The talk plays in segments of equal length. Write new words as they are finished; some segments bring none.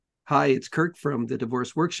Hi, it's Kirk from the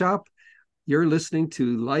Divorce Workshop. You're listening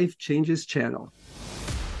to Life Changes Channel.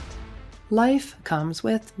 Life comes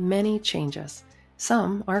with many changes.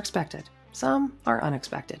 Some are expected, some are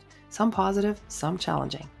unexpected, some positive, some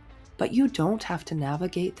challenging. But you don't have to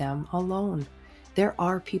navigate them alone. There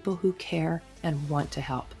are people who care and want to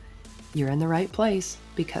help. You're in the right place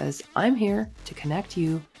because I'm here to connect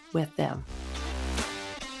you with them.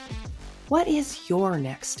 What is your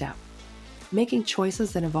next step? Making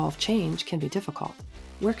choices that involve change can be difficult.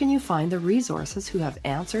 Where can you find the resources who have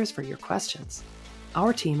answers for your questions?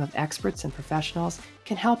 Our team of experts and professionals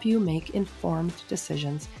can help you make informed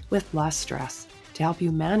decisions with less stress to help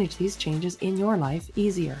you manage these changes in your life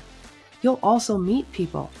easier. You'll also meet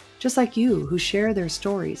people just like you who share their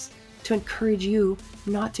stories to encourage you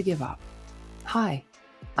not to give up. Hi,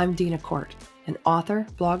 I'm Dina Court, an author,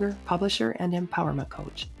 blogger, publisher, and empowerment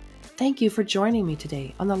coach. Thank you for joining me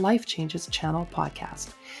today on the Life Changes Channel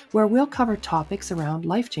podcast, where we'll cover topics around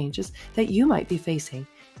life changes that you might be facing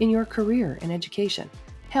in your career and education,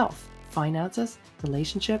 health, finances,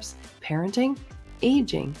 relationships, parenting,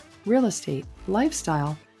 aging, real estate,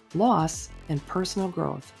 lifestyle, loss, and personal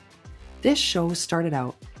growth. This show started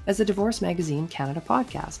out as a Divorce Magazine Canada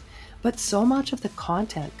podcast, but so much of the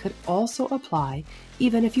content could also apply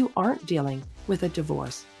even if you aren't dealing with a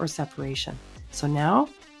divorce or separation. So now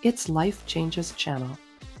it's Life Changes Channel.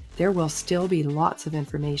 There will still be lots of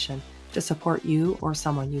information to support you or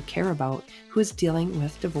someone you care about who is dealing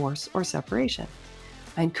with divorce or separation.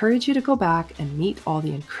 I encourage you to go back and meet all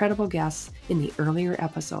the incredible guests in the earlier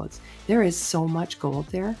episodes. There is so much gold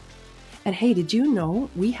there. And hey, did you know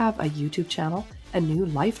we have a YouTube channel, a new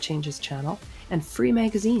Life Changes channel, and free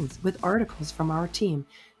magazines with articles from our team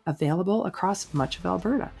available across much of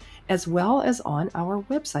Alberta, as well as on our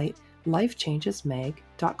website,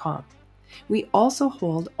 lifechangesmag.com. We also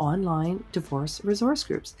hold online divorce resource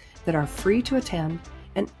groups that are free to attend,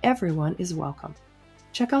 and everyone is welcome.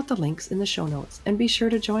 Check out the links in the show notes and be sure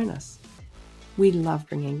to join us. We love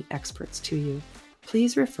bringing experts to you.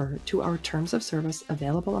 Please refer to our terms of service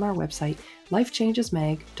available on our website,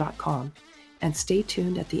 lifechangesmag.com, and stay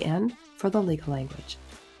tuned at the end for the legal language.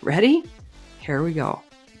 Ready? Here we go.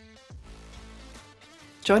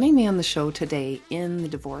 Joining me on the show today in the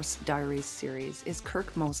Divorce Diaries series is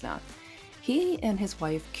Kirk Mosna. He and his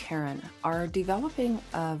wife, Karen, are developing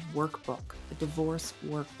a workbook, a divorce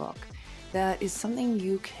workbook, that is something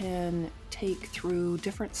you can take through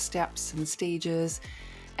different steps and stages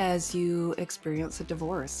as you experience a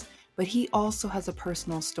divorce. But he also has a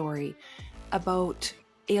personal story about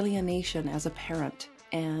alienation as a parent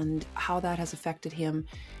and how that has affected him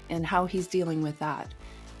and how he's dealing with that.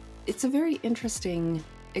 It's a very interesting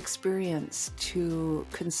experience to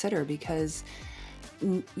consider because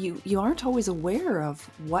you aren't always aware of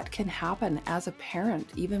what can happen as a parent,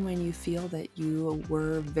 even when you feel that you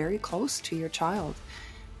were very close to your child.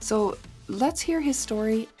 So let's hear his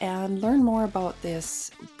story and learn more about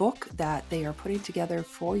this book that they are putting together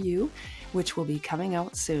for you, which will be coming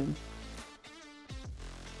out soon.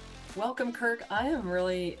 Welcome, Kirk. I am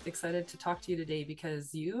really excited to talk to you today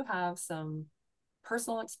because you have some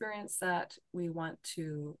personal experience that we want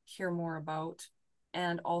to hear more about,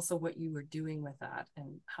 and also what you were doing with that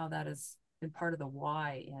and how that has been part of the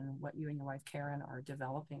why in what you and your wife Karen are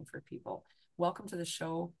developing for people. Welcome to the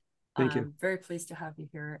show. Thank you. I'm very pleased to have you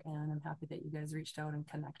here, and I'm happy that you guys reached out and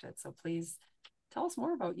connected. So please tell us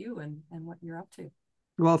more about you and what you're up to.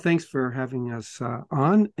 Well, thanks for having us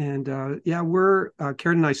on. And we're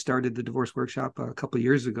Karen and I started the Divorce Workshop a couple of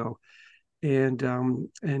years ago, and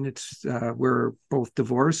it's we're both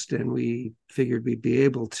divorced, and we figured we'd be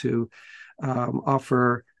able to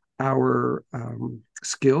offer our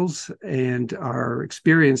skills and our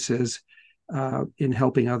experiences in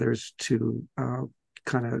helping others to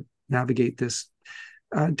kind of navigate this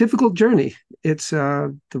difficult journey. It's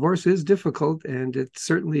divorce is difficult, and it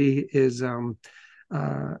certainly is a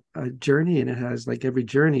journey, and it has, like every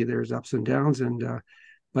journey, there's ups and downs, and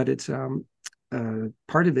but it's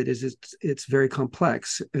part of it is it's very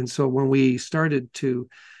complex. And so when we started to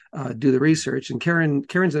do the research, and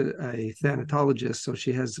Karen's a thanatologist, so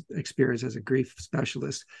she has experience as a grief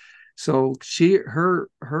specialist. So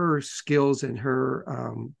her skills and her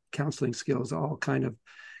counseling skills all kind of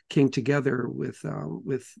came together with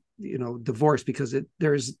divorce, because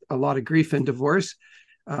there's a lot of grief in divorce.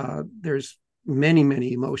 There's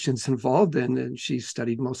many emotions involved, and she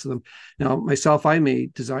studied most of them. Now, myself, I'm a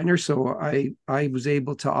designer, so I was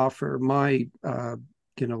able to offer my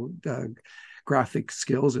graphic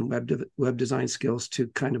skills and web design skills to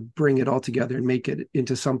kind of bring it all together and make it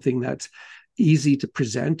into something that's easy to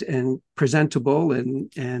present and presentable.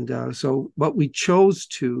 And so what we chose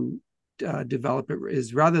to develop it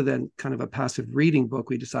is, rather than kind of a passive reading book,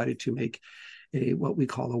 we decided to make what we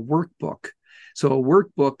call a workbook. So a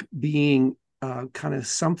workbook being kind of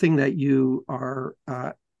something that you are,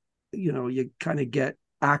 you kind of get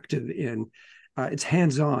active in. It's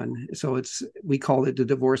hands-on. So we call it the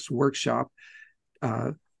Divorce Workshop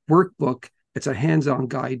workbook. It's a hands-on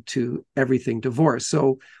guide to everything divorce.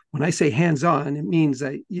 So when I say hands-on, it means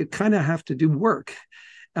that you kind of have to do work,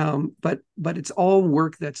 but it's all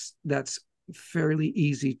work that's fairly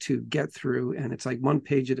easy to get through, and it's like one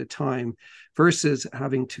page at a time, versus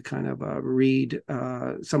having to kind of read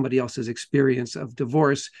somebody else's experience of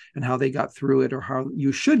divorce and how they got through it, or how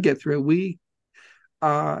you should get through it. We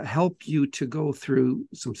help you to go through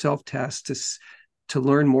some self-tests to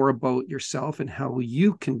learn more about yourself and how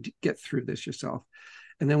you can get through this yourself.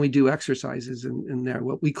 And then we do exercises in there,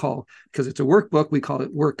 what we call, because it's a workbook, we call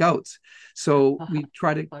it workouts. So we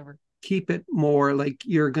try to keep it more like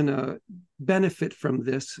you're going to benefit from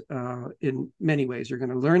this in many ways. You're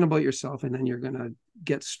going to learn about yourself, and then you're going to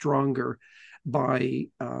get stronger by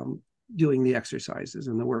doing the exercises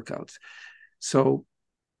and the workouts. So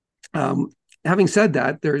having said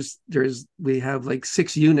that, we have like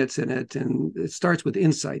 6 units in it, and it starts with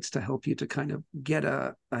insights to help you to kind of get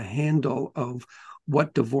a handle of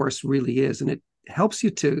what divorce really is, and it helps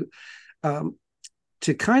you to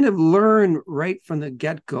kind of learn right from the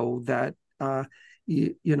get-go that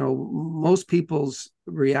most people's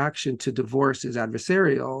reaction to divorce is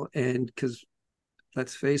adversarial, and because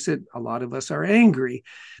let's face it, a lot of us are angry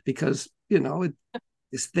because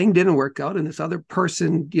this thing didn't work out, and this other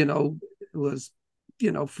person was,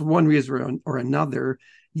 for one reason or another,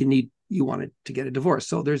 you wanted to get a divorce.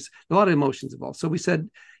 So there's a lot of emotions involved. So we said,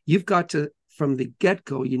 you've got to, from the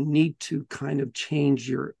get-go, you need to kind of change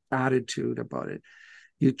your attitude about it.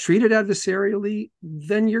 You treat it adversarially,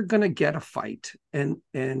 then you're going to get a fight, and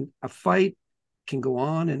a fight can go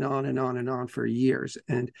on and on and on and on for years.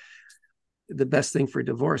 And the best thing for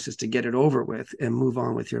divorce is to get it over with and move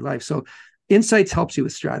on with your life. So Insights helps you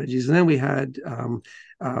with strategies. And then we had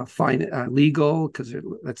legal, because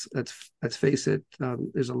let's face it,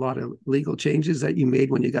 there's a lot of legal changes that you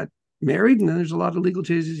made when you got married, and then there's a lot of legal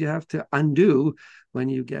changes you have to undo when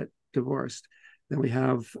you get divorced. Then we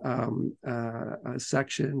have a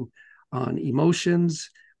section on emotions,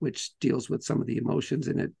 which deals with some of the emotions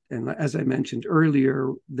in it. And as I mentioned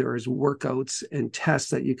earlier, there's workouts and tests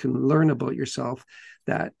that you can learn about yourself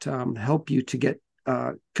that help you to get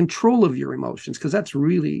control of your emotions, because that's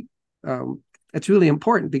really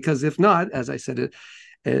important. Because if not, as I said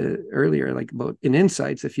earlier, like about in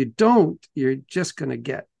Insights, if you don't, you're just going to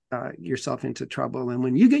get yourself into trouble. And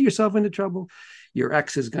when you get yourself into trouble, your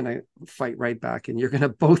ex is going to fight right back, and you're going to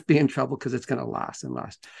both be in trouble because it's going to last and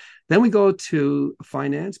last. Then we go to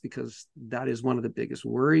finance, because that is one of the biggest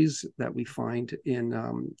worries that we find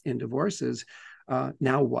in divorce is,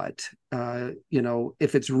 now what?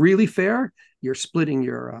 If it's really fair, you're splitting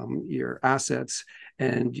your assets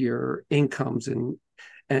and your incomes, and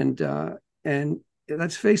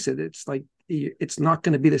let's face it, it's like it's not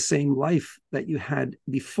going to be the same life that you had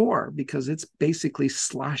before, because it's basically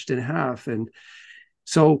slashed in half. And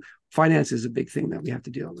so finance is a big thing that we have to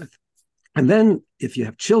deal with. And then if you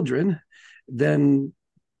have children, then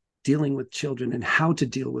dealing with children and how to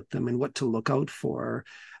deal with them and what to look out for.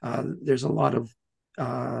 There's a lot of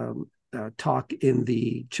talk in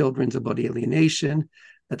the children's about alienation.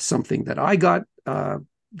 That's something that I got,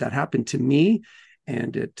 that happened to me.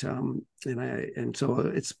 And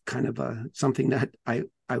so it's kind of something that I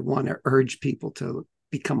want to urge people to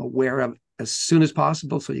become aware of as soon as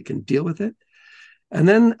possible, so you can deal with it. And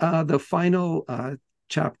then the final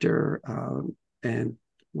chapter, and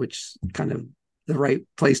which kind of the right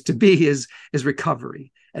place to be, is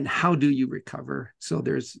recovery, and how do you recover. So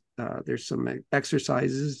there's some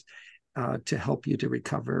exercises to help you to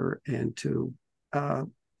recover and to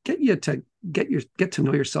get to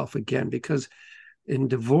know yourself again, because in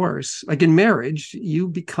divorce, like in marriage, you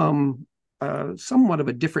become somewhat of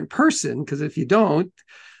a different person, because if you don't,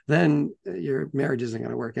 then your marriage isn't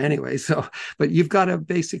going to work anyway. So, but you've got to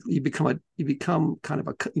basically you become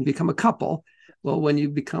a couple. Well, when you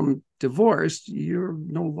become divorced, you're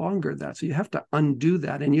no longer that. So you have to undo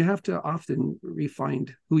that, and you have to often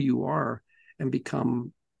refine who you are and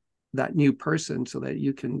become that new person, so that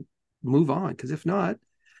you can move on. Because if not,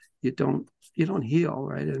 you don't heal,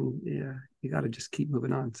 right? And yeah, you got to just keep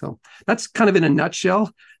moving on. So that's kind of in a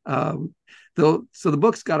nutshell. So the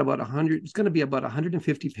book's got about 100. It's going to be about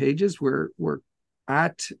 150 pages. We're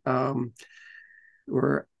at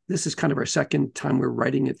this is kind of our second time we're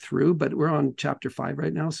writing it through, but we're on chapter 5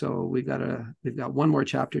 right now. So we've got one more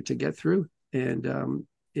chapter to get through. And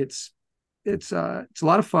it's a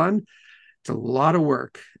lot of fun. It's a lot of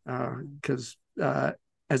work because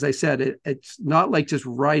as I said, it's not like just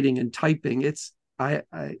writing and typing. It's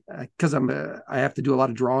because I have to do a lot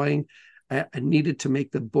of drawing. I needed to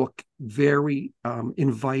make the book very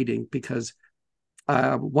inviting because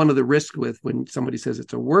one of the risks with when somebody says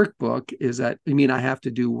it's a workbook is that, I mean, I have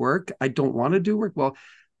to do work. I don't want to do work. Well,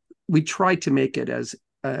 we try to make it as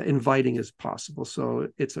inviting as possible. So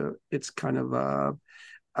it's kind of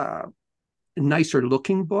a nicer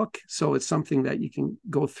looking book. So it's something that you can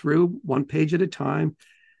go through one page at a time.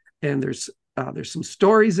 And there's some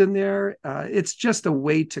stories in there. It's just a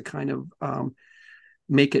way to kind of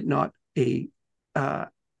make it not a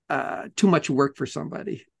too much work for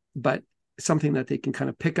somebody, but something that they can kind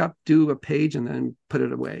of pick up, do a page, and then put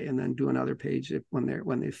it away, and then do another page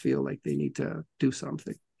when they feel like they need to do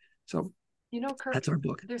something. So, Kirk, that's our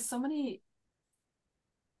book. There's so many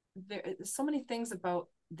things about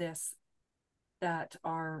this that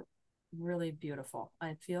are really beautiful.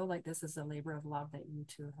 I feel like this is a labor of love that you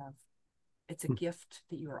two have. It's a gift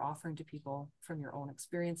that you are offering to people from your own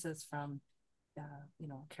experiences, from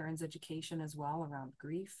Karen's education as well around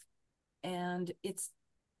grief. And it's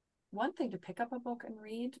one thing to pick up a book and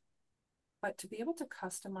read, but to be able to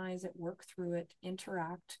customize it, work through it,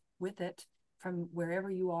 interact with it from wherever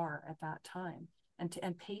you are at that time,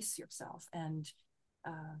 and pace yourself and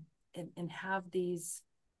have these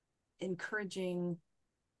encouraging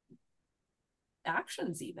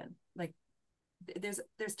actions. Even like there's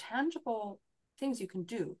tangible things you can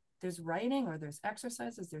do. There's writing, or there's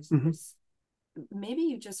exercises, there's maybe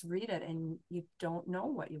you just read it and you don't know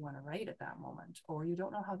what you want to write at that moment, or you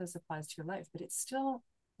don't know how this applies to your life, but it still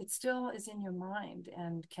is in your mind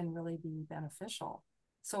and can really be beneficial.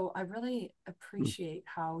 So I really appreciate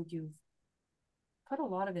how you've put a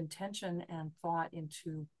lot of intention and thought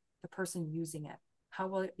into the person using it. How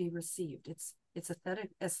will it be received? It's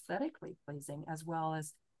aesthetically pleasing, as well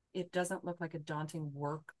as it doesn't look like a daunting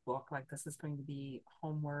workbook, like this is going to be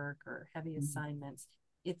homework or heavy assignments.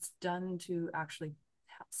 It's done to actually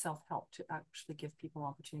self-help, to actually give people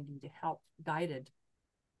opportunity to help, guided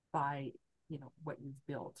by what you've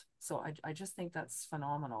built. So I just think that's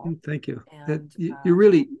phenomenal. Thank you. And you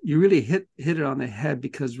really hit it on the head,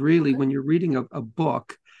 because really, when you're reading a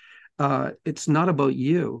book, it's not about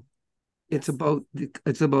you. It's about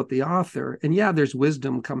the author. And yeah, there's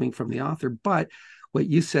wisdom coming from the author, but what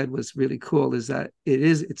you said was really cool, is that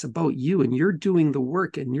it's about you, and you're doing the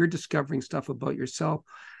work, and you're discovering stuff about yourself,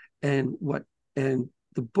 and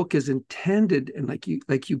the book is intended, and like you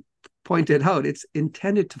pointed out, it's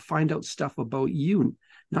intended to find out stuff about you,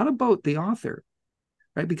 not about the author,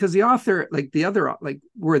 right? Because the author, like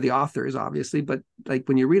we're the authors, obviously, but like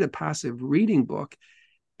when you read a passive reading book,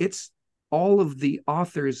 it's all of the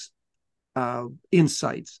author's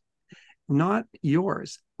insights, not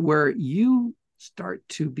yours, where you start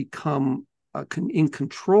to become in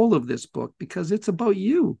control of this book, because it's about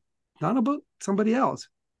you, not about somebody else,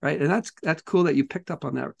 right? And that's cool that you picked up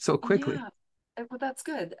on that so quickly. Yeah, well, that's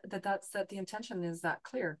good that the intention is that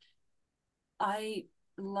clear. I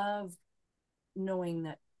love knowing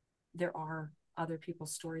that there are other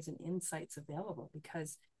people's stories and insights available,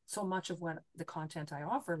 because so much of what the content I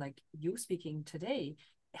offer, like you speaking today,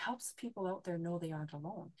 helps people out there know they aren't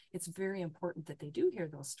alone. It's very important that they do hear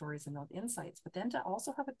those stories and those insights, but then to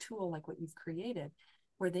also have a tool like what you've created,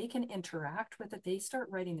 where they can interact with it. They start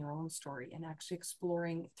writing their own story and actually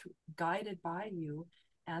exploring, guided by you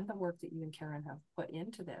and the work that you and Karen have put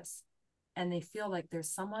into this. And they feel like there's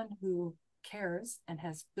someone who cares and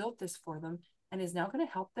has built this for them and is now going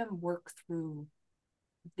to help them work through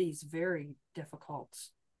these very difficult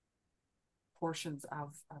portions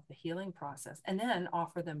of the healing process, and then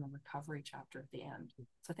offer them a recovery chapter at the end. So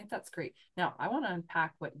I think that's great. Now, I want to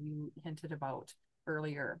unpack what you hinted about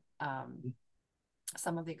earlier,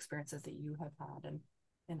 some of the experiences that you have had,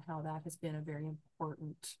 and how that has been a very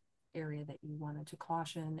important area that you wanted to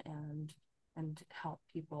caution and help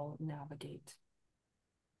people navigate.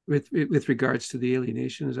 With regards to the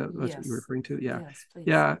alienation, is that's what you're referring to? Yeah. Yes, please.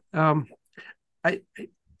 Yeah.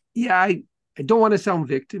 I don't want to sound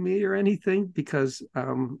victim-y or anything, because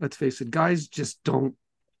let's face it, guys just don't.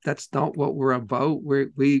 That's not what we're about.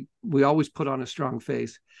 We always put on a strong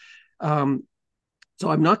face. So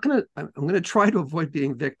I'm gonna try to avoid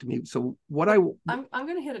being victim-y. So I'm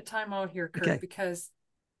gonna hit a timeout here, Kirk, because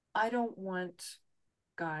I don't want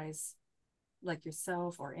guys like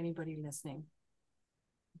yourself or anybody listening.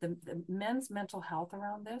 The men's mental health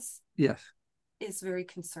around this, yes, is very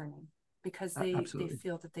concerning. because they Absolutely.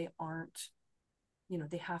 feel that they aren't,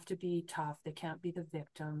 they have to be tough. They can't be the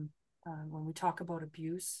victim. When we talk about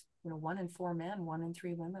abuse, 1 in 4 men, 1 in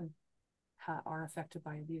 3 women are affected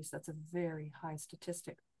by abuse. That's a very high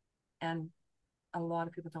statistic. And a lot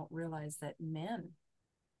of people don't realize that men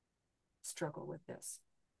struggle with this.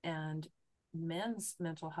 And men's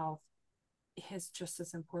mental health is just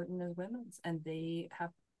as important as women's, and they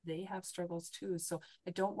have struggles too. So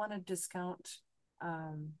I don't want to discount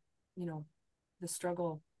you know the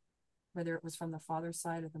struggle, whether it was from the father's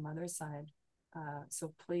side or the mother's side.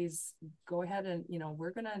 So please go ahead, and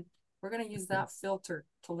we're gonna use that filter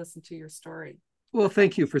to listen to your story. Well,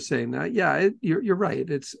 thank you for saying that. Yeah, you're right.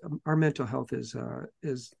 It's our mental health is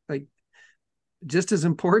like just as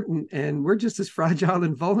important, and we're just as fragile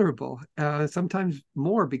and vulnerable, sometimes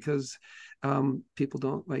more, because people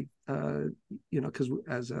don't like, because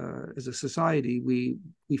as a society,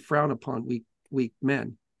 we frown upon weak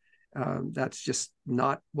men. That's just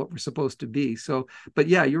not what we're supposed to be. So, but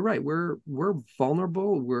yeah, you're right. We're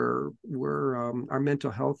vulnerable. We're our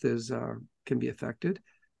mental health is can be affected.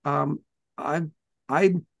 Um, I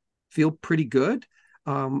I feel pretty good.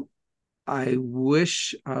 Um, I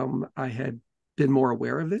wish I had been more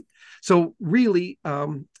aware of it. So really,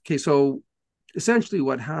 okay. So essentially,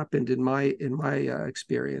 what happened in my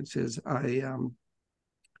experience is I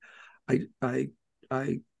I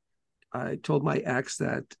I I told my ex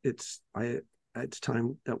that it's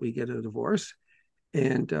time that we get a divorce,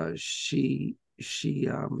 and she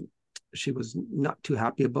was not too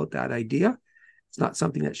happy about that idea. It's not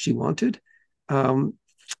something that she wanted, um,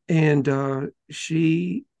 and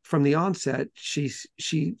she from the onset she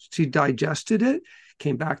digested it,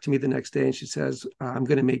 came back to me the next day, and she says, "I'm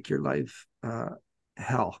going to make your life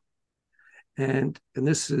hell." And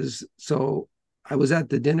this is so. I was at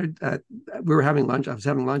the dinner. We were having lunch. I was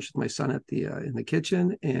having lunch with my son at the in the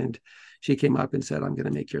kitchen, and she came up and said, "I'm going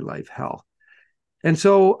to make your life hell." And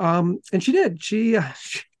so, and she did. She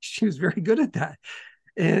was very good at that.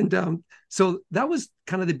 And so that was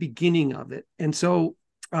kind of the beginning of it. And so,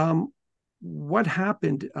 what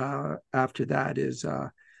happened after that is,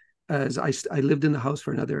 as I lived in the house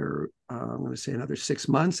for another, I'm going to say another 6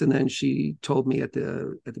 months, and then she told me at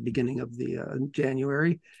the beginning of the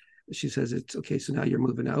January, she says, "It's okay. So now you're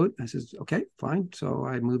moving out." I says, "Okay, fine." So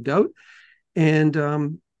I moved out, and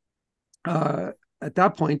uh, at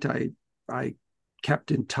that point, I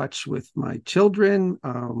kept in touch with my children.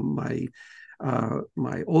 My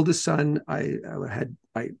oldest son, I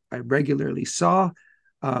regularly saw.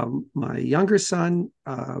 My younger son,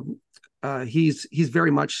 he's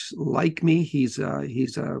very much like me. He's a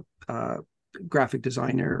graphic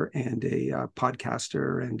designer and a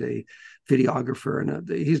podcaster and a videographer, and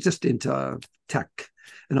he's just into tech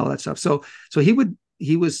and all that stuff. So he was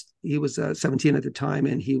 17 at the time,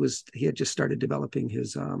 and he had just started developing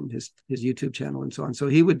his YouTube channel and so on. So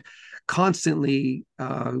he would constantly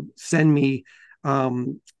send me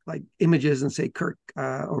like images and say, "Kirk,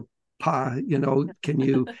 or Pa, can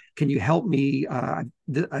you help me?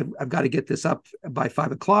 I've got to get this up by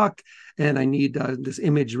 5 o'clock, and I need this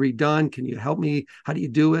image redone. Can you help me? How do you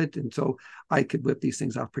do it?" And so I could whip these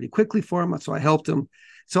things off pretty quickly for him. So I helped him.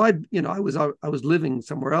 So I was living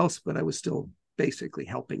somewhere else, but I was still basically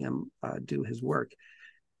helping him do his work.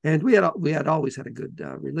 And we had always had a good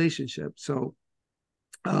relationship. So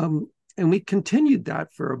and we continued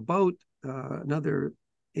that for about another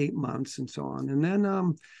 8 months and so on. And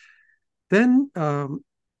then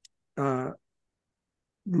uh,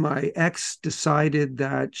 my ex decided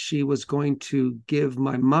that she was going to give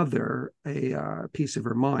my mother a piece of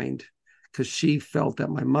her mind, because she felt that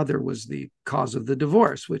my mother was the cause of the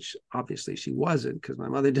divorce, which obviously she wasn't, because my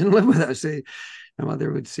mother didn't live with us. My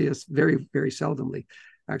mother would see us very, very seldomly,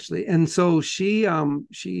 actually. And so she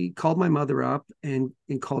called my mother up and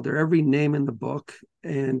called her every name in the book,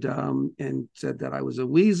 and said that I was a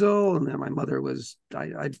weasel, and that my mother was,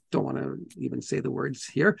 I don't want to even say the words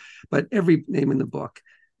here, but every name in the book.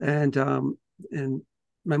 And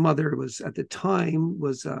my mother was at the time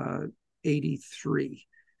was 83.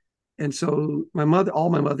 And so all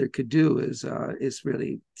my mother could do is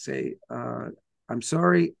really say, "I'm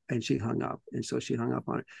sorry," and she hung up. And so she hung up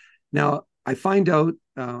on it. Now I find out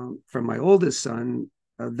from my oldest son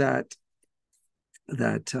that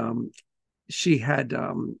she had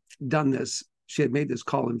done this. She had made this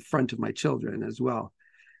call in front of my children as well.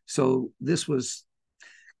 So this was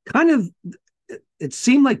kind of. It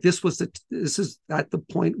seemed like this is at the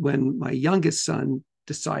point when my youngest son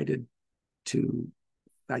decided to,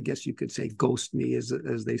 I guess you could say, ghost me, as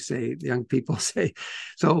they say, young people say.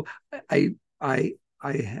 So I I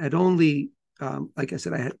had only, like I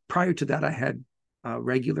said, I had prior to that I had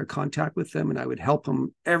regular contact with them, and I would help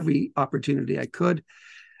them every opportunity I could.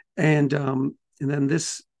 And then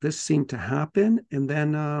this seemed to happen, and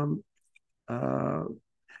then uh,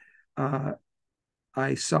 uh,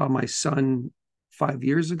 I saw my son 5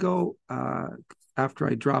 years ago, after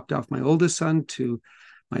I dropped off my oldest son to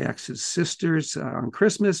my ex's sisters on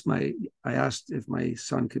Christmas. I asked if my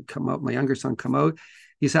son could come out, my younger son come out.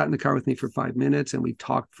 He sat in the car with me for 5 minutes, and we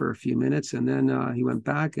talked for a few minutes, and then he went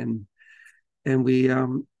back, and we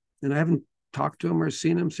and I haven't talked to him or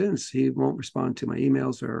seen him since. He won't respond to my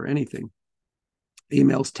emails or anything.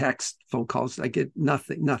 Emails, text, phone calls. I get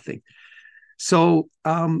nothing. So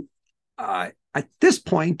at this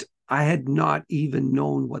point, I had not even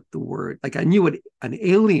known what the word, like I knew what an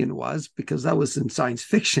alien was because that was in science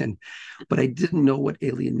fiction, but I didn't know what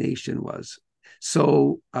alienation was.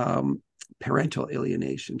 So parental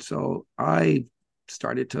alienation. So I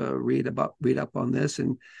started to read up on this,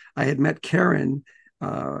 and I had met Karen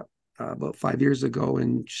about 5 years ago,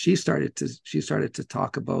 and she started to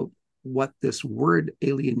talk about what this word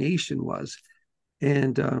alienation was.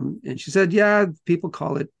 And she said, yeah, people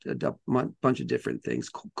call it a bunch of different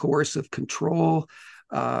things: coercive control,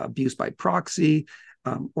 abuse by proxy,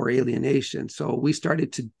 or alienation. So we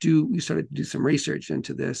started to do some research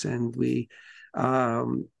into this, and we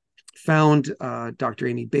found Dr.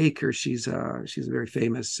 Amy Baker. She's a very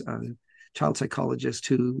famous child psychologist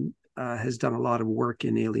who has done a lot of work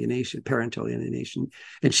in alienation, parental alienation.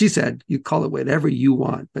 And she said, you call it whatever you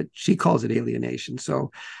want, but she calls it alienation.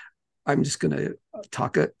 So I'm just going to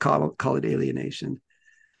call it alienation.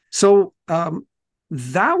 So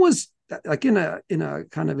that was like in a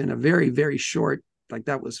kind of in a very, very short, like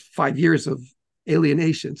that was 5 years of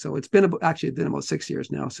alienation. So it's been about 6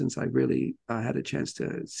 years now since I really had a chance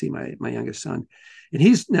to see my youngest son, and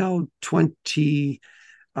he's now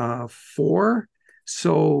 24.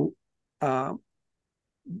 So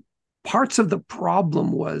parts of the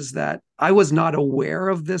problem was that I was not aware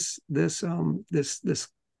of this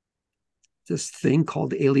thing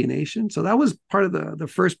called alienation. So that was part of the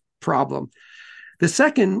first problem. The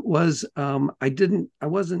second was I didn't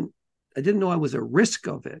know I was at risk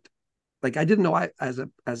of it. Like I didn't know I as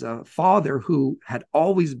a father who had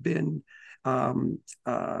always been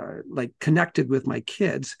like connected with my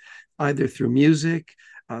kids, either through music,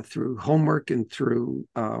 through homework, and through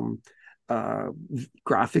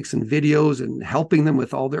graphics and videos, and helping them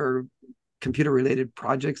with all their computer related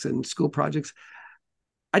projects and school projects.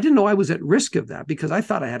 I didn't know I was at risk of that because I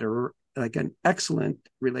thought I had an excellent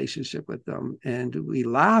relationship with them, and we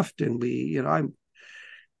laughed, and we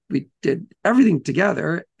did everything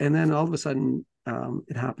together, and then all of a sudden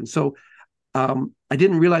it happened. So I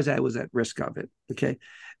didn't realize I was at risk of it. Okay,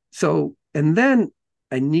 so and then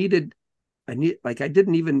I didn't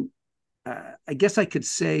even. I guess I could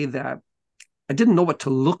say that I didn't know what to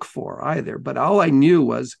look for either, but all I knew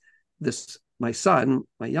was this: my son,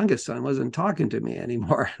 my youngest son, wasn't talking to me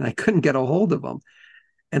anymore, and I couldn't get a hold of him.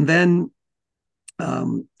 And then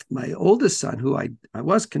my oldest son, who I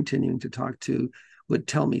was continuing to talk to, would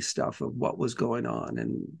tell me stuff of what was going on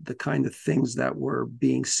and the kind of things that were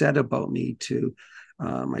being said about me to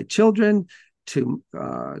my children, to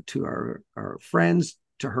our friends,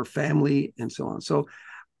 to her family, and so on. So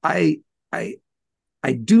I I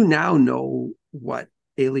I do now know what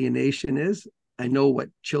alienation is. I know what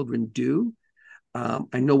children do.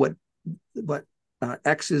 I know what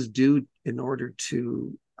exes do in order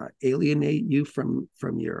to alienate you from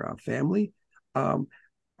your family. Um,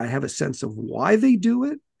 I have a sense of why they do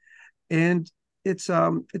it, and it's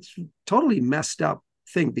totally messed up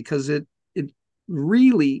thing because it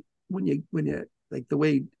really, when you like the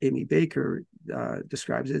way Amy Baker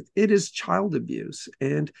describes it, it is child abuse.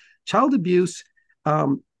 And child abuse,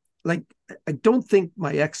 um, like I don't think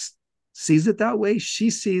my ex sees it that way. She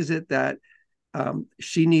sees it that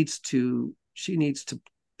she needs to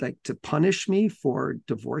like to punish me for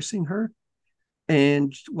divorcing her,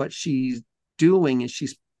 and what she's doing is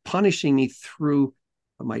she's punishing me through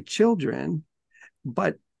my children.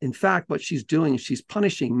 But in fact, what she's doing is she's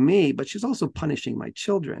punishing me, but she's also punishing my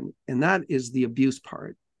children, and that is the abuse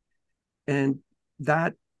part. And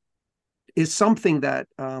that is something that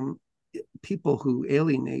people who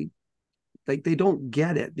alienate, like, they don't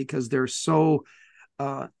get it because they're so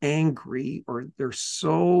angry, or they're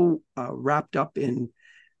so wrapped up in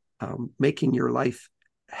making your life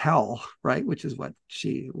hell, right? Which is what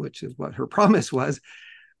her promise was,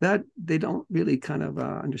 that they don't really kind of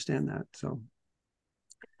understand that. So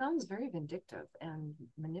It sounds very vindictive and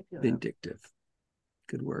manipulative. vindictive,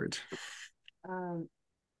 good word. Um,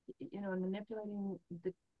 manipulating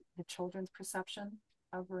the children's perception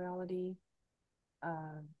of reality,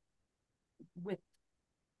 uh, with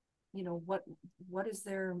what is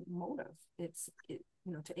their motive?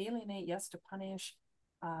 To alienate, yes, to punish,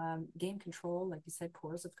 gain control, like you said,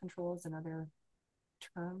 coercive control is another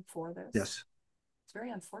term for this. Yes. It's very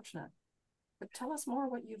unfortunate. But tell us more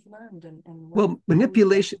what you've learned and what. Well,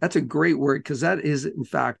 manipulation, that's a great word, because that is, in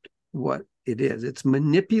fact, what it is. It's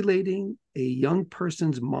manipulating a young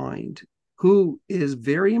person's mind who is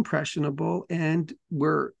very impressionable, and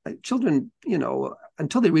where children,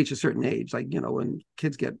 until they reach a certain age, like, when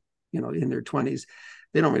kids get, in their 20s,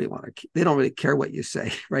 they don't really care what you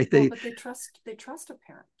say, right? But they trust a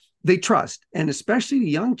parent. They trust, and especially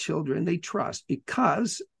young children, they trust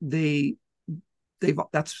because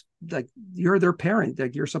that's like, you're their parent,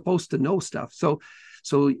 like, you're supposed to know stuff. So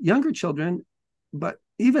younger children, but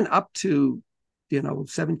even up to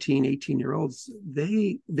 17, 18-year-olds,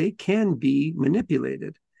 they can be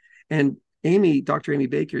manipulated. And Dr. Amy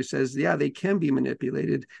Baker says, yeah, they can be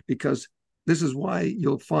manipulated, because this is why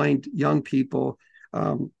you'll find young people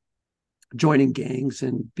joining gangs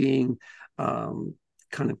and being kind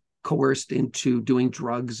of coerced into doing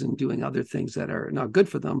drugs and doing other things that are not good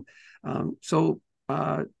for them. So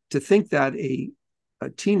to think that a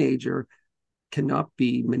teenager cannot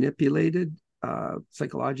be manipulated,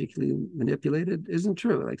 psychologically manipulated, isn't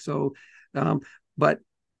true. But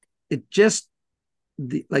it just,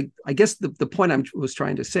 I guess the point I was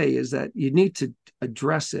trying to say is that you need to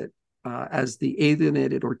address it as the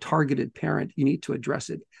alienated or targeted parent. You need to address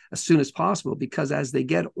it as soon as possible, because as they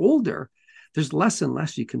get older, there's less and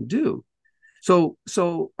less you can do. So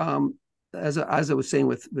as I was saying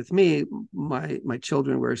with me, my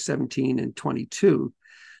children were 17 and 22.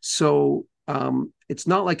 So it's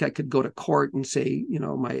not like I could go to court and say,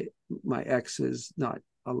 my ex is not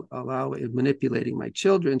manipulating my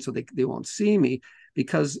children, so they won't see me,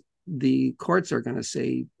 because the courts are going to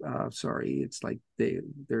say, sorry, it's like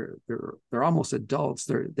they're almost adults.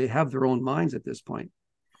 They have their own minds at this point.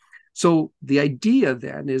 So the idea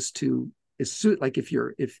then is like, if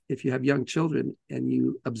you have young children and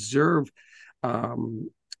you observe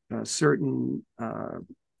certain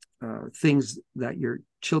things that your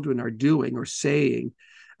children are doing or saying,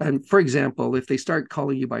 and for example, if they start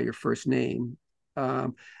calling you by your first name,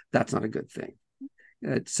 that's not a good thing.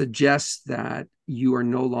 It suggests that you are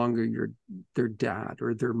no longer their dad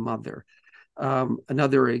or their mother.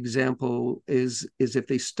 Another example is if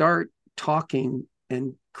they start talking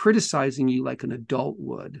and criticizing you like an adult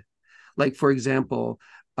would. Like, for example,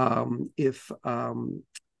 if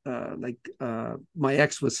my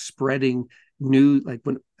ex was spreading news,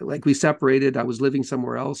 like we separated, I was living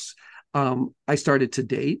somewhere else. I started to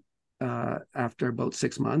date after about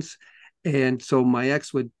 6 months. And so my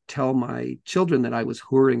ex would tell my children that I was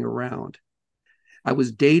whoring around. I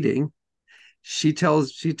was dating. She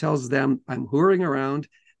tells them I'm whoring around.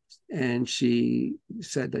 And she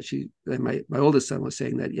said that my oldest son was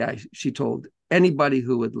saying that, yeah, she told anybody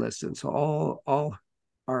who would listen. So all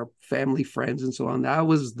our family, friends, and so on. That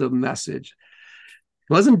was the message.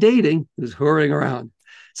 It wasn't dating, it was whoring around.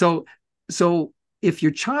 So if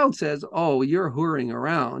your child says, oh, you're whoring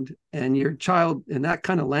around, and your child in that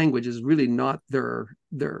kind of language is really not their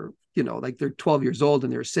like they're 12 years old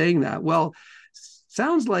and they're saying that, well,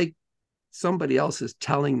 sounds like somebody else is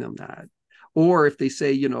telling them that. Or if they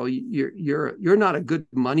say, you're not a good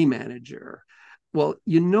money manager, well,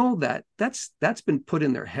 that's been put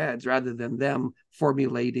in their heads rather than them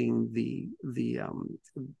formulating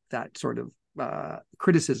that sort of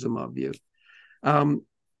criticism of you.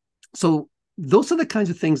 So those are the kinds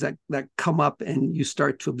of things that come up and you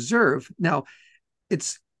start to observe. Now,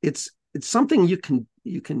 it's something you can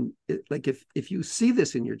like, if you see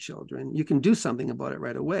this in your children, you can do something about it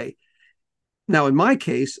right away. Now, in my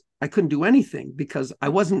case, I couldn't do anything because I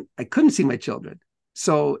couldn't see my children.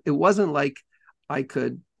 So it wasn't like I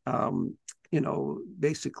could,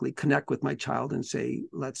 basically connect with my child and say,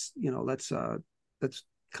 let's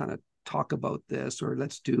kind of talk about this, or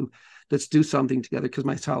let's do something together, because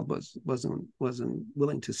my child wasn't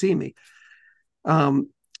willing to see me.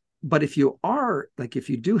 But if you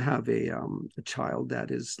do have a child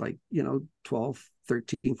that is 12,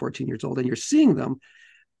 13, 14 years old, and you're seeing them,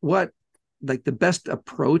 the best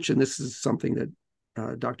approach, and this is something that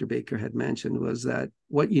Dr. Baker had mentioned, was that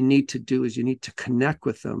what you need to do is you need to connect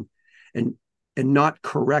with them and not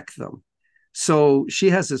correct them. So she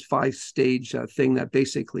has this 5-stage thing that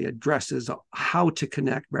basically addresses how to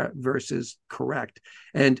connect versus correct.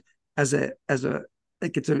 And it's a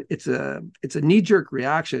knee-jerk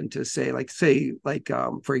reaction to say,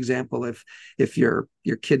 for example, if your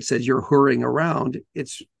kid says you're hurrying around,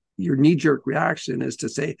 it's your knee-jerk reaction is to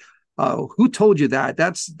say, oh, who told you that?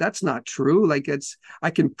 That's not true. Like, I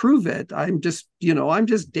can prove it. I'm just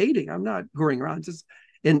dating. I'm not whoring around.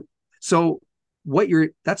 And so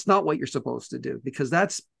that's not what you're supposed to do, because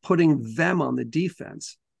that's putting them on the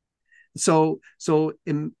defense.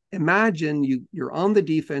 Imagine you're on the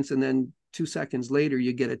defense, and then 2 seconds later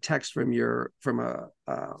you get a text from a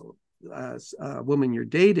woman you're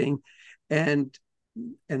dating, and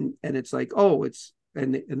it's like, oh, it's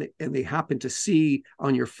and they happen to see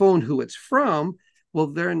on your phone who it's from. Well,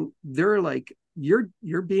 they're like,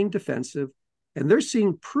 you're being defensive, and they're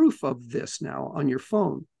seeing proof of this now on your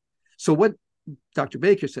phone. So what Dr.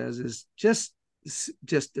 Baker says is just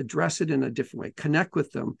address it in a different way. Connect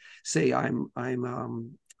with them. Say, I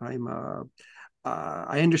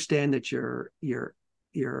understand that you're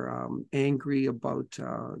angry about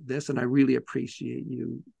this, and I really appreciate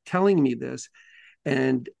you telling me this.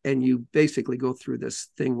 And you basically go through this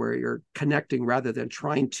thing where you're connecting rather than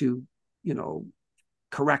trying to,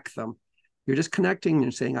 correct them. You're just connecting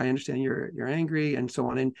and saying, I understand you're angry, and so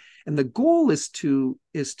on. And the goal is to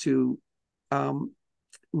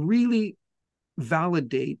really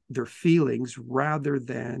validate their feelings rather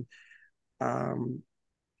than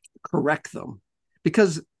correct them.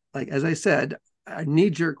 Because, like, as I said, a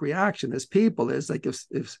knee-jerk reaction as people is like,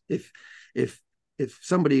 if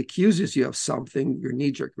somebody accuses you of something, your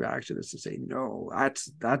knee-jerk reaction is to say, no,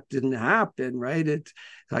 that didn't happen, right? It's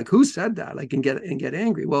like, who said that? Like, and get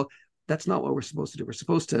angry. Well, that's not what we're supposed to do. We're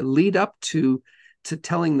supposed to lead up to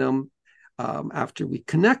telling them, after we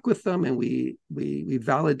connect with them and we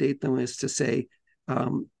validate them, is to say, I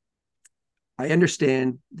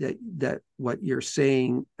understand that what you're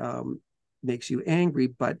saying makes you angry,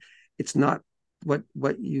 but it's not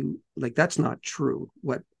what you like. That's not true.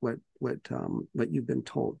 What you've been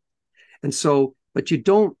told. And so, but you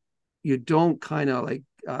don't kind of like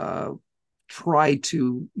try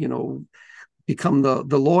to become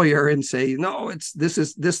the lawyer and say, no, this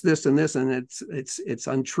and this, and it's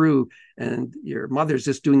untrue, and your mother's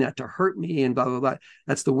just doing that to hurt me, and blah blah blah.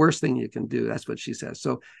 That's the worst thing you can do. That's what she says.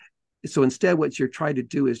 So instead, what you're trying to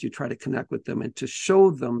do is you try to connect with them and to show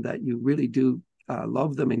them that you really do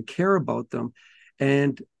love them and care about them,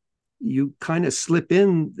 and you kind of slip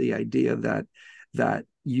in the idea that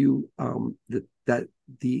you that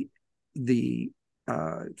the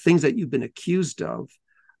things that you've been accused of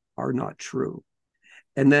are not true.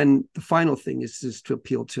 And then the final thing is just to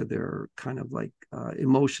appeal to their kind of like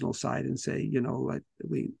emotional side and say, like,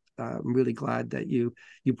 I'm really glad that you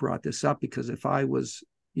brought this up, because if I was,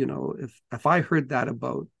 if I heard that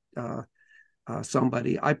about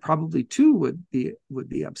somebody, I probably too would be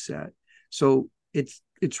upset. So it's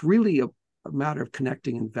really a matter of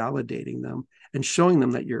connecting and validating them and showing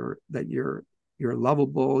them that you're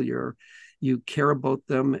lovable, you care about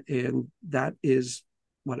them, and that is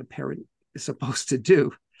what a parent is supposed to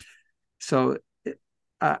do. So,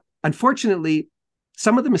 unfortunately,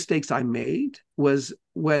 some of the mistakes I made was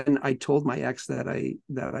when I told my ex that I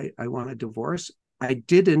want a divorce. I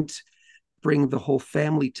didn't bring the whole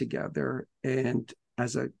family together, and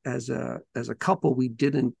as a couple, we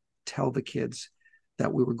didn't tell the kids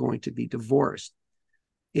that we were going to be divorced.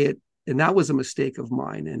 And that was a mistake of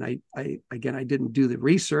mine. And I didn't do the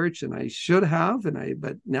research, and I should have.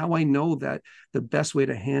 But now I know that the best way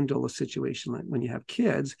to handle a situation like when you have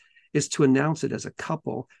kids is to announce it as a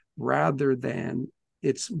couple rather than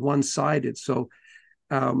it's one-sided. So,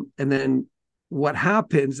 and then what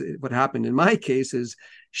happened in my case is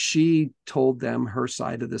she told them her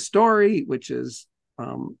side of the story, which is,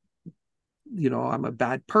 I'm a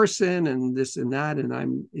bad person and this and that, and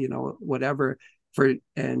I'm, whatever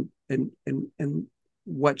and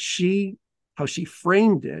how she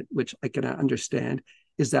framed it, which I can understand,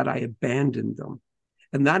 is that I abandoned them.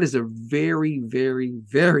 And that is a very, very,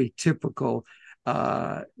 very typical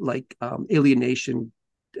alienation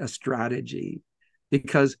strategy,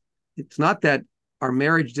 because it's not that our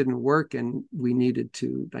marriage didn't work and we needed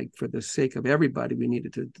to, like, for the sake of everybody, we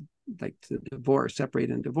needed to separate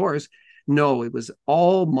and divorce. No, it was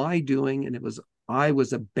all my doing, and I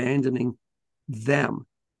was abandoning them.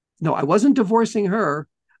 No, I wasn't divorcing her.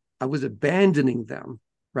 I was abandoning them,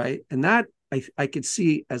 right? And that I could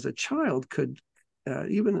see as a child could,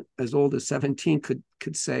 even as old as 17,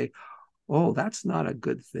 could say, oh, that's not a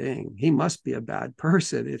good thing. He must be a bad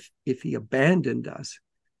person if he abandoned us.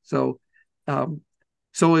 So,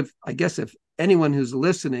 if anyone who's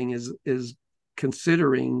listening is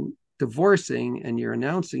considering divorcing and you're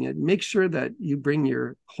announcing it, make sure that you bring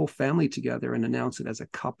your whole family together and announce it as a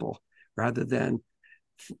couple rather than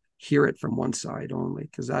hear it from one side only,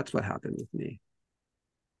 because that's what happened with me.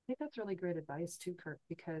 I think that's really great advice too, Kirk,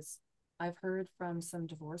 because I've heard from some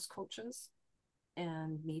divorce coaches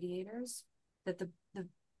and mediators that the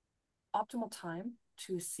optimal time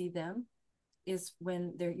to see them is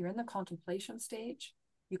when you're in the contemplation stage.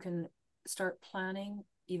 You can start planning,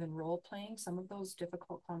 even role playing some of those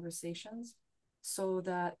difficult conversations, so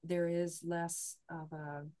that there is less of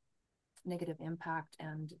a negative impact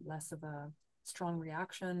and less of a strong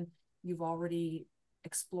reaction. You've already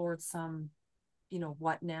explored some,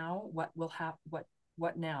 what now, what will happen,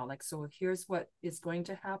 what now, like, so here's what is going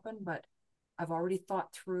to happen, but I've already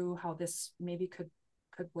thought through how this maybe could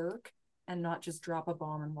work, and not just drop a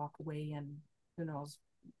bomb and walk away, and who knows,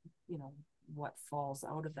 what falls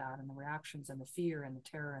out of that, and the reactions and the fear and the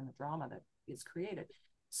terror and the drama that is created.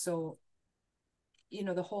 So,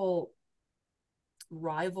 the whole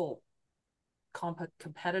rival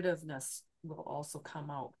competitiveness will also come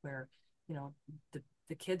out, where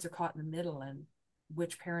the kids are caught in the middle, and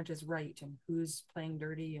which parent is right, and who's playing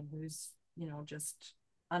dirty, and who's just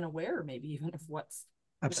unaware, maybe even of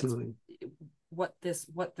Absolutely. what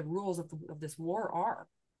the rules of this war are.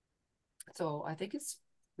 So I think it's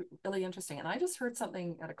really interesting. And I just heard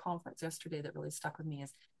something at a conference yesterday that really stuck with me,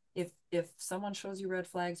 is if someone shows you red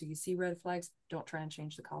flags, or you see red flags, don't try and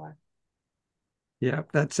change the color. Yeah,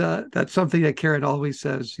 that's something that Karen always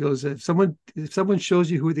says. She goes, if someone shows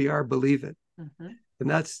you who they are, believe it. Mm-hmm. And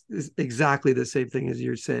that's exactly the same thing as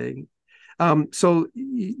you're saying. So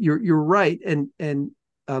you're right, and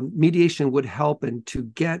mediation would help and to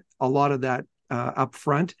get a lot of that up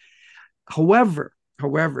front. However,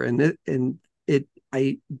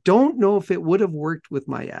 I don't know if it would have worked with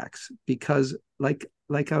my ex, because I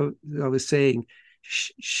was saying,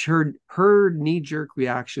 her knee-jerk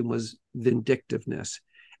reaction was vindictiveness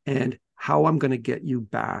and how I'm going to get you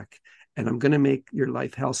back, and I'm going to make your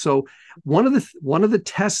life hell. So one of the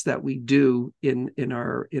tests that we do in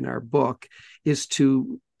our book is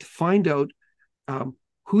to find out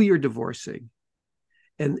who you're divorcing,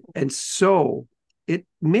 and so it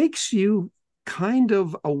makes you kind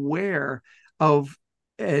of aware of,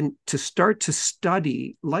 and to start to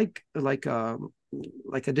study like a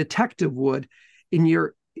detective would, in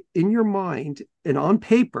your mind and on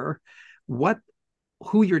paper,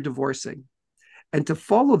 who you're divorcing. And to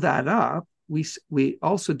follow that up, we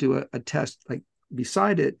also do a test, like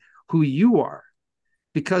beside it, who you are,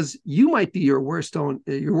 because you might be your worst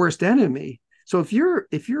enemy. So if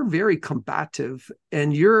you're very combative,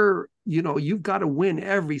 and you've got to win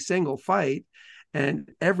every single fight,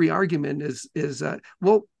 and every argument is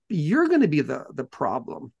well, you're going to be the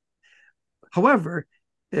problem. However,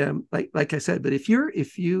 like I said, but if you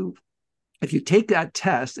take that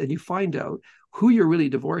test and you find out who you're really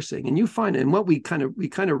divorcing, and you find, and what we kind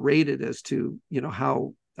of rated as to,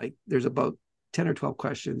 how, like, there's about 10 or 12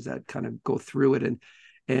 questions that kind of go through it,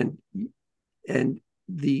 and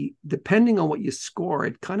the depending on what you score,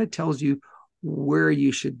 it kind of tells you where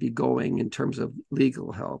you should be going in terms of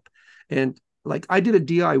legal help. And like, I did a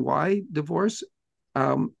DIY divorce.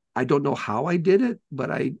 I don't know how I did it,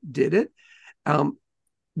 but I did it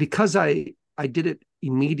because I did it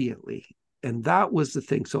immediately. And that was the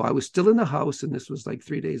thing. So I was still in the house, and this was like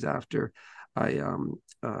 3 days after I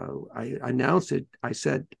announced it. I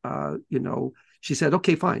said, she said,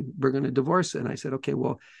 okay, fine, we're going to divorce. And I said, okay,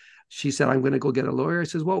 well, she said, I'm going to go get a lawyer. I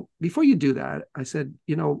said, well, before you do that, I said,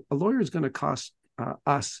 a lawyer is going to cost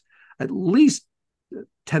us at least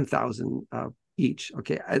 10,000 each.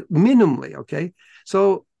 Okay. Minimally. Okay.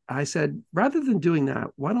 So I said, rather than doing that,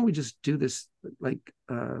 why don't we just do this like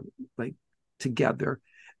together,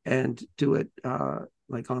 and do it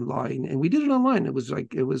like online? And we did it online.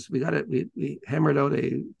 We hammered out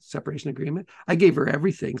a separation agreement. I gave her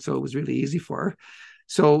everything, so it was really easy for her.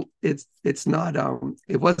 So it's not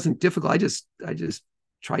it wasn't difficult. I just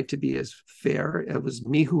tried to be as fair. It was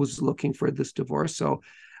me who was looking for this divorce, so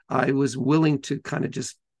I was willing to kind of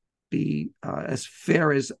just be as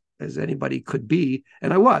fair as anybody could be,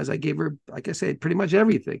 and I gave her, like I said, pretty much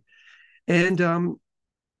everything. And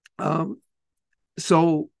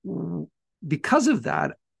so because of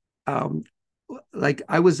that, like,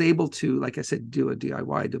 I was able to, like I said, do a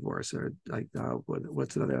DIY divorce, or like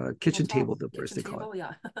what's another, kitchen table divorce, they call it.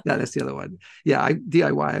 Yeah. Yeah, that's the other one. Yeah,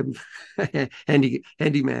 DIY. I'm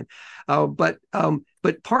handyman. But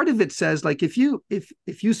part of it says, like, if you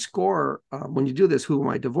score when you do this, who am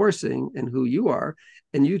I divorcing and who you are,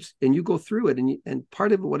 and you go through it, and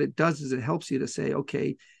part of it, what it does is it helps you to say,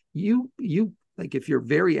 okay, you like, if you're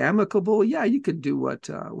very amicable, yeah, you could do what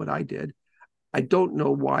I did. I don't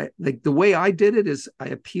know why. Like, the way I did it is I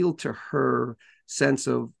appealed to her sense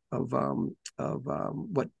of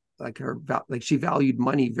what, like, she valued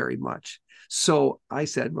money very much. So I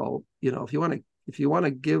said, well, if you want to if you want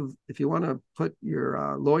to put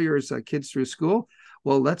your lawyers' kids through school,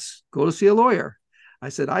 well, let's go to see a lawyer. I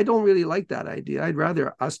said, I don't really like that idea. I'd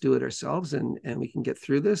rather us do it ourselves, and we can get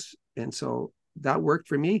through this. And so that worked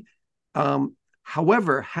for me.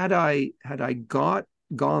 However, had I gone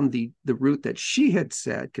the route that she had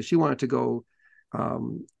said, because she wanted to go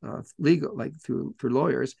legal, like through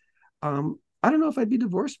lawyers, I don't know if I'd be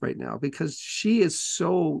divorced right now, because she was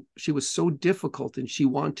so difficult, and she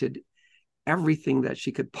wanted everything that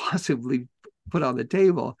she could possibly put on the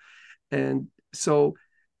table. And so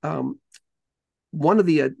one of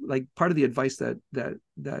the part of the advice that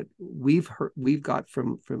we've got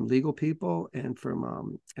from legal people and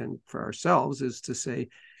and for ourselves is to say,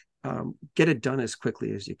 get it done as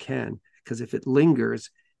quickly as you can, because if it lingers,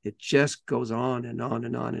 it just goes on and on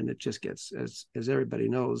and on, and it just gets, as everybody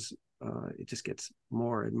knows, it just gets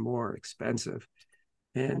more and more expensive.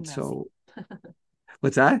 And so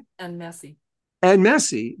what's that? And messy. And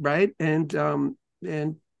messy, right? And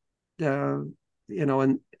and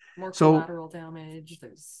more so collateral damage.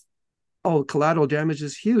 Collateral damage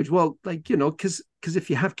is huge. Well, because if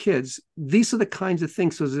you have kids, these are the kinds of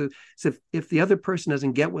things. So if the other person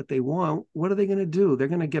doesn't get what they want, what are they going to do? They're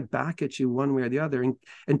going to get back at you one way or the other.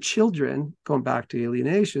 And children, going back to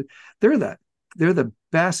alienation, they're the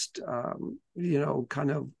best,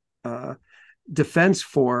 kind of defense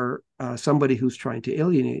for somebody who's trying to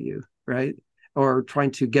alienate you, right? Or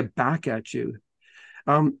trying to get back at you.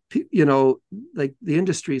 Like the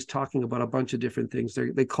industry is talking about a bunch of different things.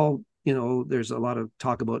 They call, there's a lot of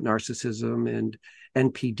talk about narcissism and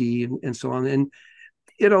NPD and so on. And,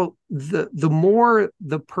 the more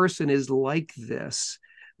the person is like this,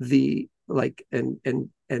 and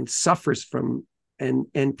suffers from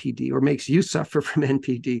NPD, or makes you suffer from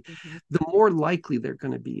NPD, the more likely they're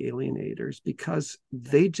going to be alienators, because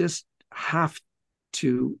they just have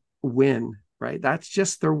to win, right? That's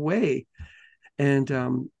just their way.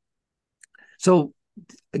 And so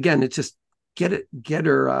again, it's just get it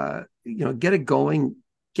going,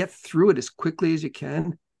 get through it as quickly as you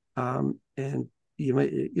can. And you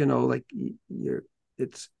might,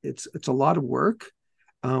 it's a lot of work.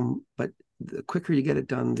 But the quicker you get it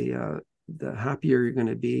done, the happier you're going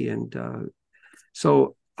to be. And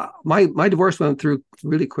so my divorce went through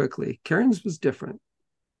really quickly. Karen's was different.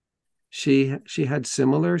 She had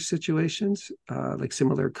similar situations, like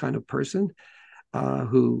similar kind of person,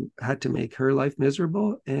 who had to make her life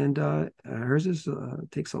miserable, and hers is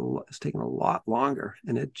it's taken a lot longer,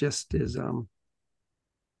 and it just is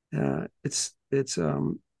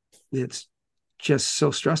it's just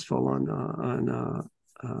so stressful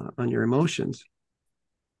on your emotions.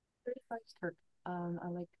 Very thanks, Kirk. I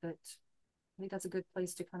like that. I think that's a good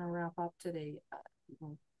place to kind of wrap up today.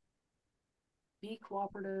 Be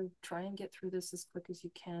cooperative, try and get through this as quick as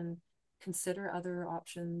you can, consider other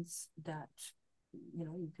options that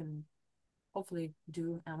you can hopefully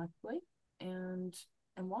do amicably, and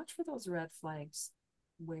watch for those red flags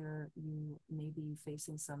where you may be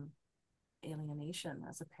facing some alienation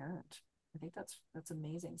as a parent. I think that's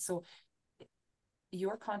amazing. So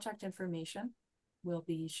your contact information will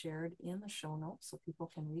be shared in the show notes so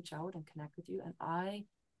people can reach out and connect with you. And I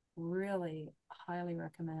really highly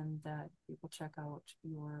recommend that people check out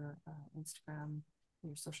your Instagram,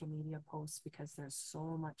 your social media posts, because there's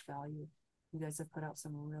so much value. You guys have put out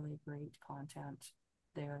some really great content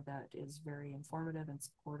there that is very informative and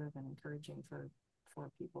supportive and encouraging for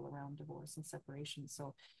people around divorce and separation.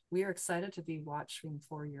 So we are excited to be watching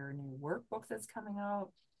for your new workbook that's coming out,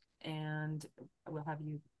 and we'll have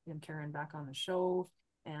you and Karen back on the show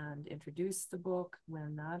and introduce the book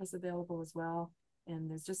when that is available as well. And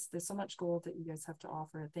there's so much gold that you guys have to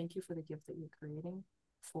offer. Thank you for the gift that you're creating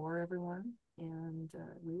for everyone, and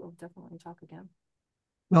we will definitely talk again.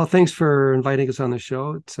 Well, thanks for inviting us on the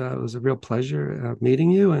show. It was a real pleasure meeting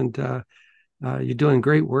you, and you're doing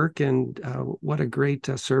great work, and what a great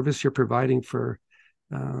service you're providing for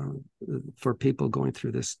people going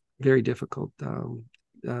through this very difficult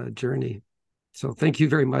journey. So thank you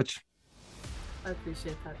very much. I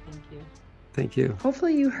appreciate that. Thank you. Thank you.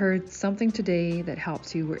 Hopefully you heard something today that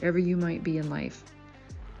helps you wherever you might be in life.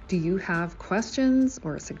 Do you have questions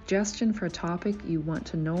or a suggestion for a topic you want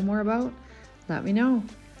to know more about? Let me know.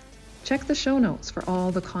 Check the show notes for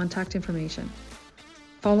all the contact information.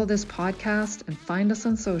 Follow this podcast and find us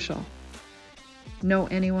on social. Know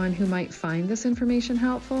anyone who might find this information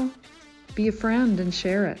helpful? Be a friend and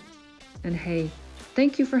share it. And hey,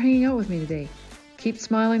 thank you for hanging out with me today. Keep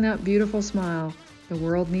smiling that beautiful smile. The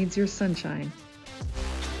world needs your sunshine.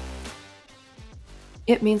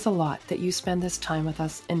 It means a lot that you spend this time with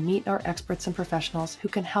us and meet our experts and professionals who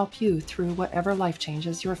can help you through whatever life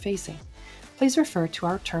changes you're facing. please refer to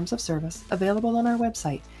our terms of service available on our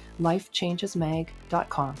website,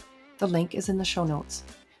 lifechangesmag.com. The link is in the show notes.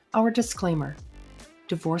 Our disclaimer: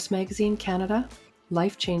 Divorce Magazine Canada,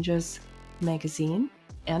 Life Changes Magazine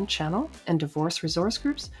and channel, and divorce resource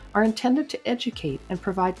groups are intended to educate and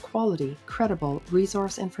provide quality, credible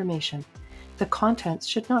resource information. The contents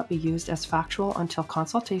should not be used as factual until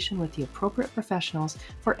consultation with the appropriate professionals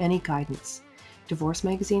for any guidance. Divorce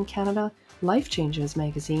Magazine Canada, Life Changes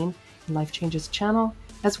Magazine, and Life Changes channel,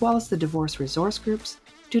 as well as the divorce resource groups,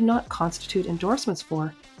 do not constitute endorsements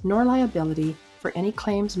for, nor liability for any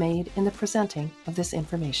claims made in the presenting of this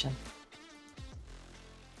information.